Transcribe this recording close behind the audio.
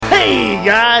Hey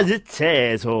guys, it's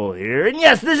Asshole here, and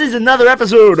yes, this is another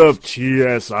episode of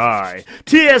TSI.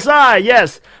 TSI,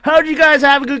 yes. How did you guys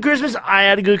have a good Christmas? I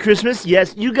had a good Christmas.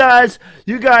 Yes, you guys,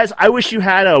 I wish you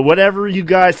had a whatever you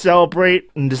guys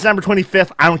celebrate on December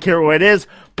 25th. I don't care what it is,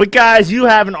 but guys, you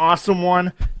have an awesome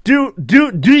one. Do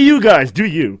you guys, do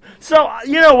you. So,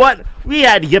 you know what? We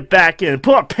had to get back in,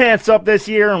 pull our pants up this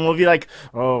year, and we'll be like,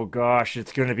 oh gosh,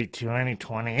 it's going to be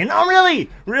 2020. And oh,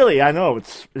 really, I know,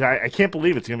 I can't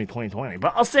believe it's going to be 2020.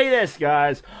 But I'll say this,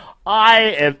 guys.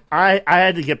 I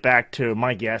had to get back to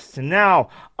my guests, and now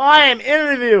I am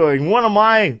interviewing one of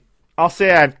my, I'll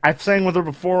say I've sang with her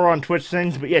before on Twitch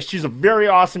things, but yes, she's a very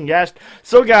awesome guest.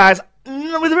 So, guys,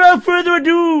 without further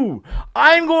ado,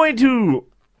 I'm going to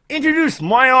introduce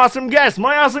my awesome guest.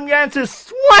 My awesome guest is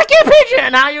Swacky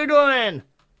Pigeon. How you doing?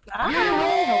 Hi,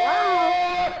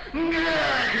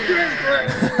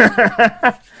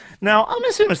 hello. Now, I'm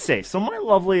just gonna say, so my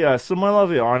lovely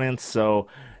audience, so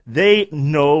they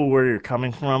know where you're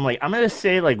coming from. Like, I'm gonna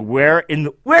say, like, where in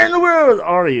the world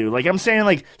are you? Like, I'm saying,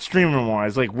 like, streaming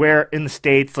wise, like, where in the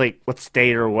States, like, what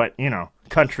state or what,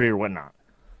 country or whatnot.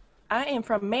 I am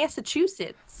from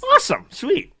Massachusetts. Awesome,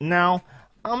 sweet. Now,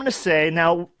 I'm going to say,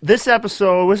 this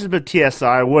episode, this is about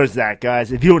TSI. What is that,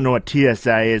 guys? If you don't know what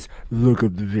TSI is, look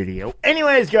up the video.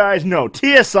 Anyways, guys, no,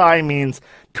 TSI means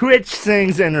Twitch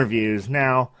Sings Interviews.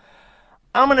 Now,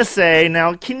 I'm going to say,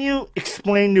 can you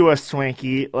explain to us,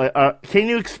 Swanky, can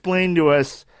you explain to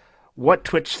us what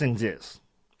Twitch Sings is?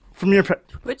 From your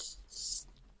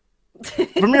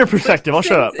perspective, I'll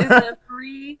shut up. It's a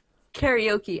free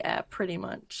karaoke app, pretty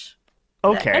much.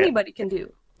 Okay. That anybody can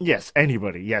do. Yes,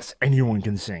 anybody. Yes, anyone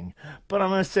can sing. But I'm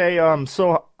going to say,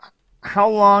 so how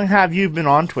long have you been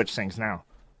on Twitch Sings now?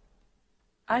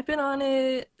 I've been on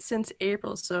it since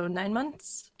April, so 9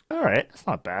 months. All right, that's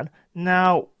not bad.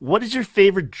 Now, what is your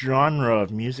favorite genre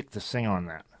of music to sing on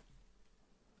that?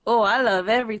 Oh, I love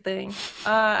everything.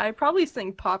 I probably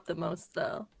sing pop the most,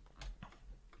 though.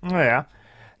 Oh, yeah.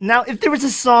 Now, if there was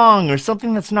a song or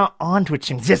something that's not on Twitch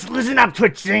Sings, just listen up,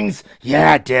 Twitch Sings.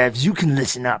 Yeah, devs, you can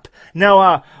listen up.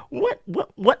 Now,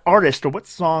 what artist or what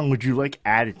song would you like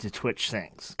added to Twitch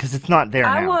Sings? Because it's not there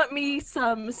now. I want me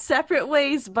some Separate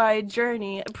Ways by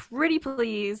Journey. Pretty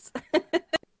please.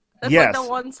 That's yes. like the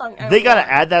one song they gotta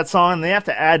add that song, and they have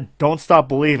to add Don't Stop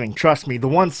Believing. Trust me, the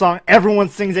one song everyone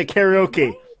sings at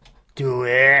karaoke. Do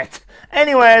it.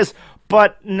 Anyways,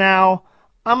 but now,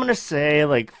 I'm gonna say,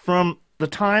 like, from the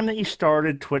time that you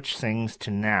started Twitch Sings to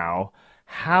now,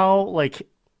 how, like,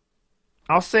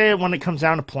 I'll say when it comes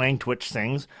down to playing Twitch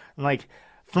Sings, like,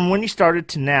 from when you started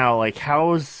to now, like,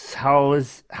 how you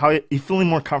feeling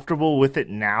more comfortable with it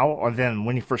now or than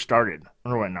when you first started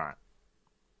or whatnot?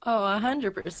 Oh,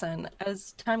 100%.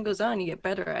 As time goes on, you get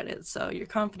better at it, so your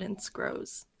confidence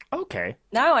grows. Okay.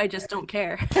 Now I just don't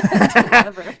care.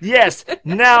 Yes.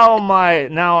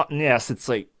 Yes, it's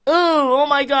like, oh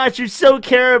my gosh, you so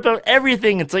care about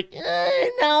everything. It's like,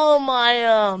 no,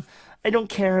 I don't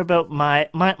care about my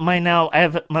now. I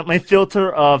have my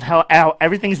filter of how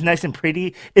everything's nice and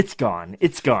pretty. It's gone.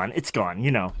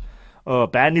 Oh,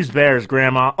 bad news bears,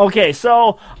 Grandma. Okay,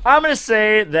 so I'm going to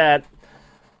say that,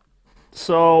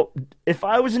 so if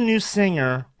I was a new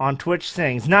singer on Twitch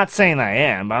Sings, not saying I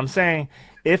am, but I'm saying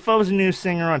if I was a new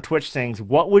singer on Twitch Sings,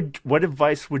 what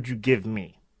advice would you give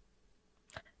me?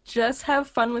 Just have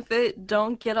fun with it.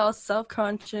 Don't get all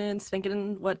self-conscious,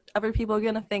 thinking what other people are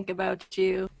going to think about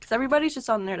you. Because everybody's just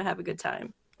on there to have a good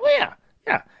time. Well,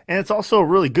 yeah. And it's also a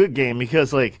really good game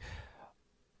because, like,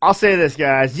 I'll say this,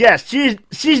 guys. Yes,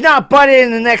 she's not butted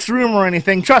in the next room or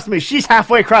anything. Trust me, she's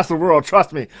halfway across the world.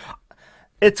 Trust me.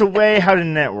 It's a way how to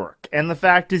network. And the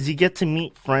fact is you get to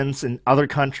meet friends in other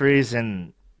countries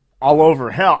and all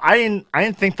over. Hell, I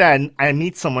didn't think that I'd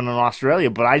meet someone in Australia,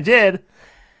 but I did.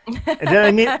 And then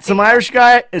I meet some Irish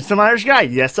guy.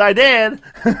 Yes, I did.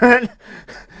 And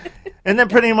then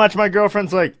pretty much my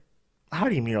girlfriend's like, how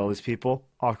do you meet all these people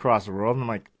all across the world? And I'm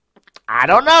like, I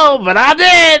don't know, but I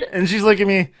did. And she's looking at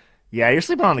me, yeah, you're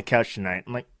sleeping on the couch tonight.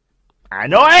 I'm like, I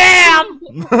know I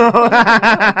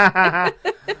am.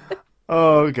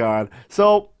 Oh, God.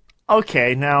 So,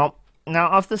 okay, now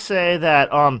I have to say that,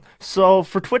 so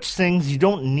for Twitch Sings, you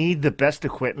don't need the best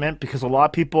equipment because a lot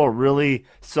of people are really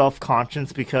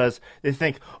self-conscious because they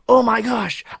think, oh my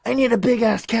gosh, I need a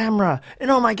big-ass camera, and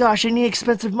oh my gosh, I need an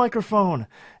expensive microphone.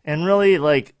 And really,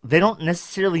 like, they don't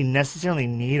necessarily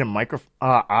need a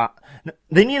microphone.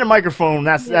 They need a microphone,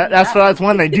 that's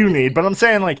one they do need, but I'm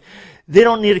saying, like, they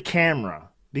don't need a camera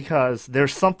because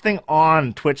there's something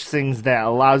on Twitch Sings that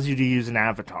allows you to use an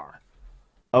avatar.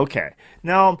 Okay.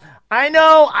 Now, I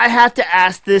know I have to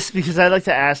ask this because I like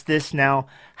to ask this now.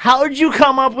 How'd you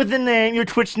come up with the name, your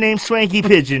Twitch name, Swanky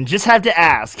Pigeon? Just have to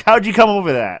ask. How'd you come up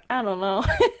with that? I don't know.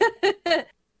 It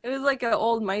was like an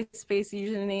old MySpace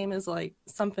username is like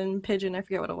something pigeon. I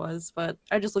forget what it was, but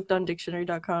I just looked on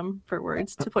dictionary.com for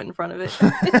words to put in front of it.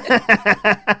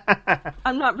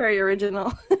 I'm not very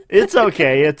original. It's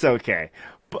okay. It's okay.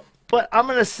 But I'm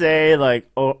going to say, like,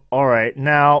 oh, all right.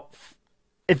 Now,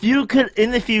 if you could,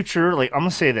 in the future, like, I'm going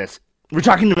to say this. We're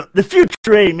talking about the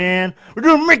future, eh, man. We're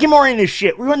doing Rick and Morty and this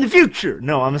shit. We're in the future.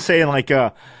 No, I'm saying, like,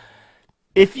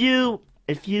 if you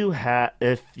had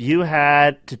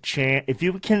to change, if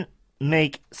you can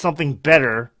make something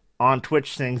better on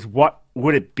Twitch things, what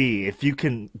would it be? If you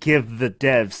can give the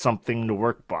devs something to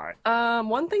work by.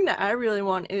 One thing that I really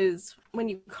want is when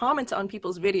you comment on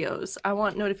people's videos, I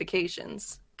want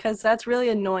notifications because that's really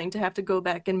annoying to have to go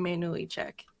back and manually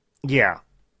check. Yeah,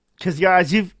 because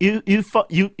guys,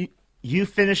 you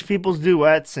finish people's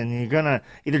duets and you're gonna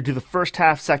either do the first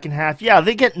half, second half. Yeah,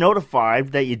 they get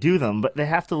notified that you do them, but they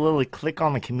have to literally click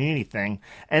on the community thing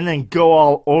and then go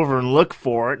all over and look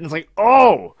for it. And it's like,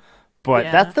 oh, but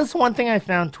Yeah. that's one thing I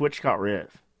found Twitch got rid of.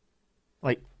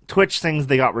 Like Twitch things,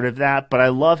 they got rid of that. But I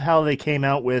love how they came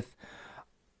out with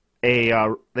a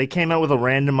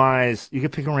randomized. You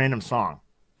could pick a random song.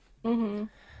 Mm-hmm.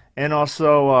 And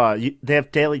also, they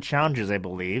have daily challenges, I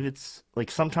believe. It's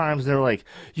like sometimes they're like,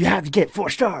 you have to get 4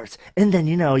 stars, and then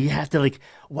you have to like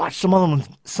watch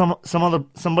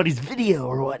somebody's video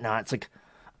or whatnot. It's like,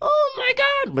 oh my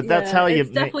god! But that's how you.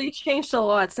 It's definitely changed a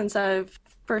lot since I've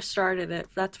first started it.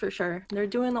 That's for sure. They're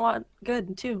doing a lot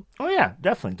good too. Oh yeah,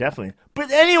 definitely.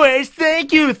 But anyways,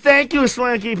 thank you,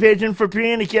 Swanky Pigeon, for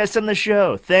being a guest on the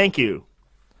show. Thank you.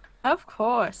 Of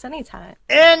course, anytime.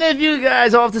 And if you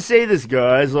guys, I'll have to say this,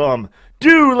 guys, do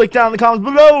look down in the comments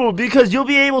below because you'll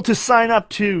be able to sign up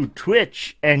to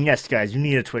Twitch. And yes, guys, you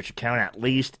need a Twitch account at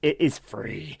least. It is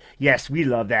free. Yes, we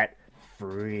love that.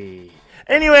 Free.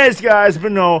 Anyways, guys,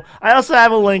 but no, I also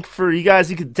have a link for you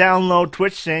guys. You can download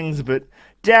Twitch things, but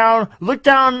look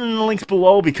down in the links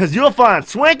below because you'll find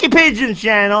Swanky Pigeon's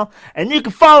channel and you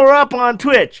can follow her up on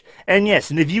Twitch. And yes,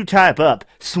 and if you type up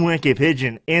Swanky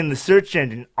Pigeon in the search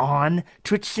engine on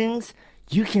Twitch things,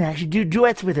 you can actually do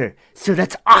duets with her. So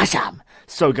that's awesome.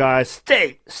 So guys,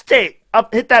 stay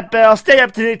up, hit that bell, stay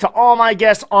up to date to all my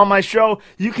guests on my show.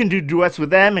 You can do duets with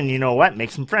them and you know what?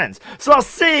 Make some friends. So I'll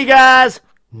see you guys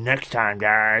next time,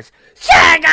 guys. See you guys!